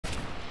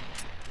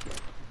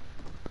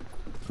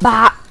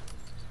Bah.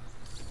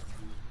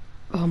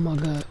 Oh my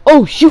god.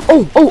 Oh shoot.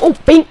 Oh.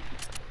 Bang.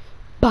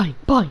 Bang.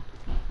 Bang.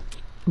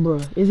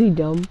 Bruh, is he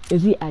dumb?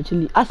 Is he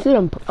actually? I see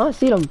him.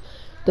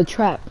 The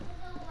trap.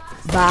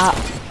 Bah.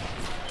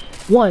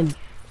 One.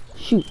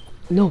 Shoot.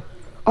 No.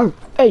 Oh.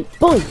 Hey.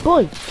 Bang.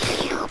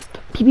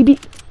 Beep.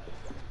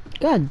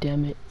 God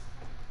damn it.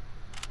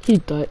 He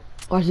thought.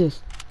 Watch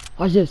this.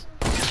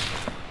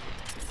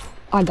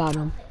 I got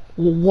him.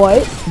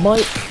 What?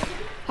 But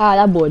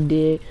that boy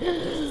did.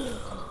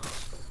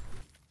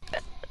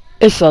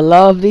 It's a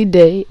lovely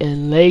day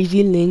in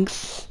Lazy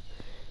Links.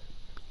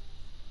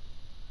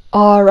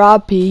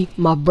 R.I.P.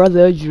 my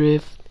brother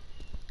Drift.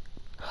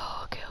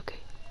 Okay.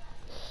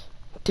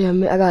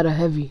 Damn it, I got a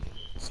heavy.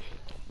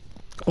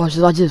 Watch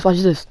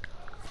this.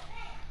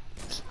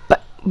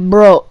 But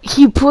bro,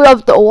 he put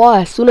up the wall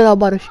as soon as I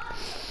about to.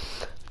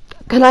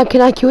 Can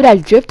I kill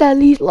that Drift at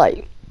least?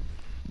 Like,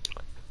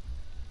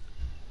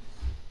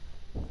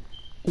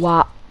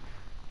 wow.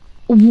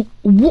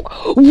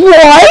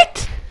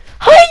 What?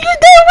 How you use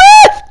that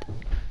rift?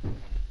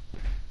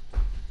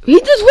 He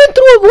just went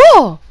through a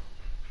wall.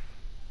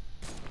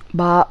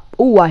 Bah.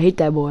 Ooh, I hate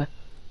that boy.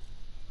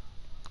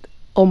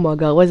 Oh my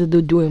god, what's the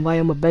dude doing? Why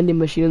am a bending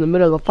machine in the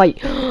middle of a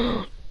fight?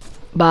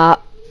 Bah.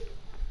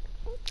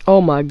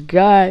 Oh my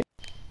god.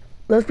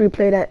 Let's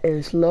replay that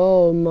in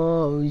slow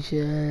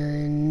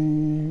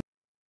motion.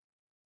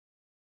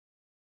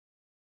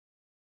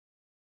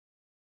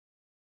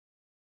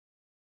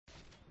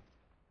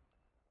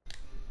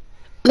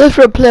 Let's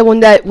replay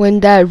when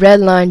that red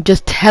line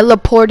just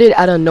teleported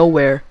out of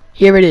nowhere.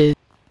 Here it is.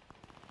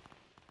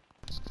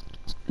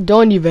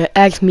 Don't even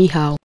ask me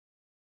how.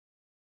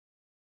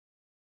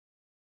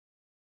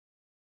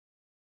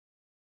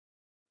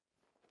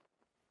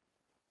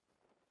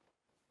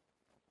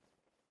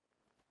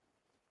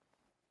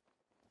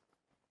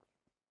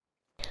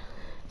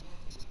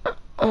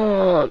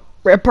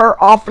 Report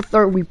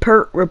officer,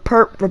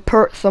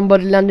 report.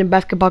 Somebody landing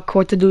basketball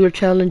court to do their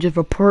challenges.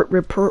 Report.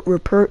 Blah, blah,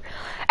 blah.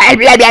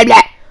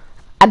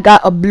 I got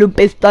a blue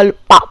pistol.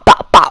 Pow.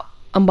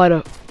 I'm about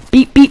to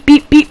beep.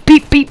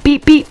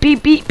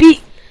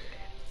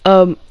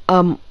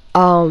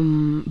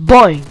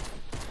 Boing.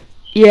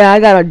 Yeah, I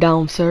got a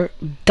down, sir.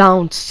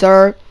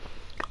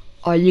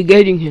 Are you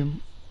getting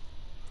him?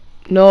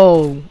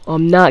 No,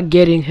 I'm not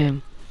getting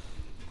him.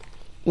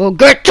 Well,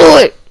 get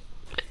to it.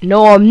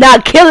 No, I'm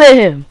not killing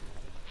him.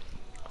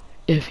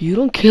 If you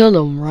don't kill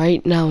him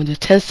right now in the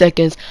 10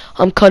 seconds,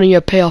 I'm cutting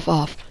your payoff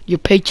off. Your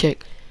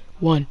paycheck.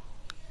 1,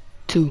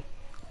 2,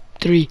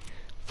 3,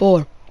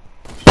 4.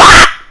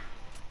 Bah!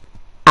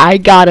 I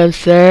got him,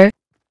 sir.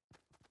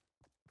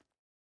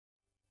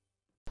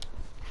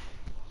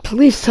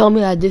 Please tell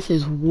me that this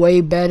is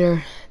way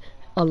better.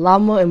 A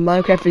llama in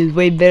Minecraft is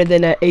way better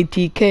than an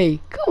ATK.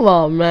 Come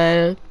on,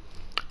 man.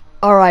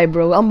 Alright,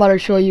 bro. I'm about to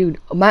show you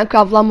a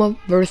Minecraft llama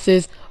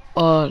versus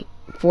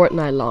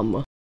Fortnite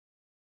llama.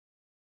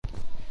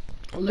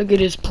 Look at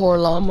this poor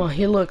llama.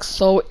 He looks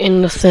so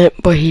innocent,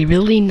 but he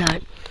really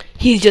not.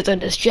 He's just a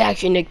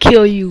distraction to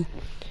kill you.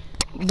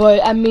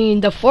 But I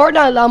mean, the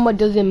Fortnite llama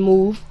doesn't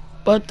move,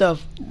 but the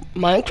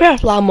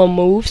Minecraft llama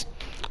moves.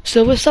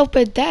 So what's up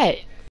with that?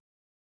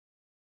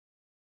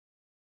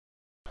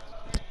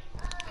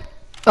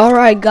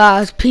 Alright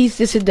guys, peace.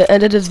 This is the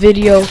end of this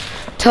video.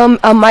 Tell me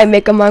I might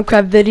make a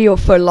Minecraft video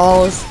for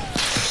lols.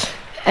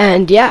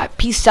 And yeah,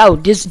 peace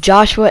out. This is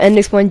Joshua,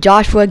 NX1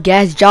 Joshua,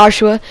 Gas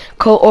Joshua,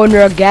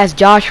 co-owner of Gas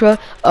Joshua,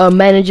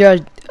 manager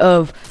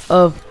of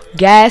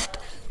Gas.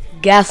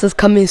 Gas is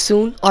coming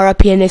soon.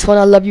 R.I.P. NX1.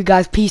 I love you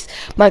guys. Peace.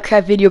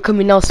 Minecraft video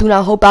coming out soon.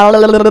 I hope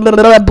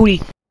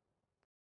booty.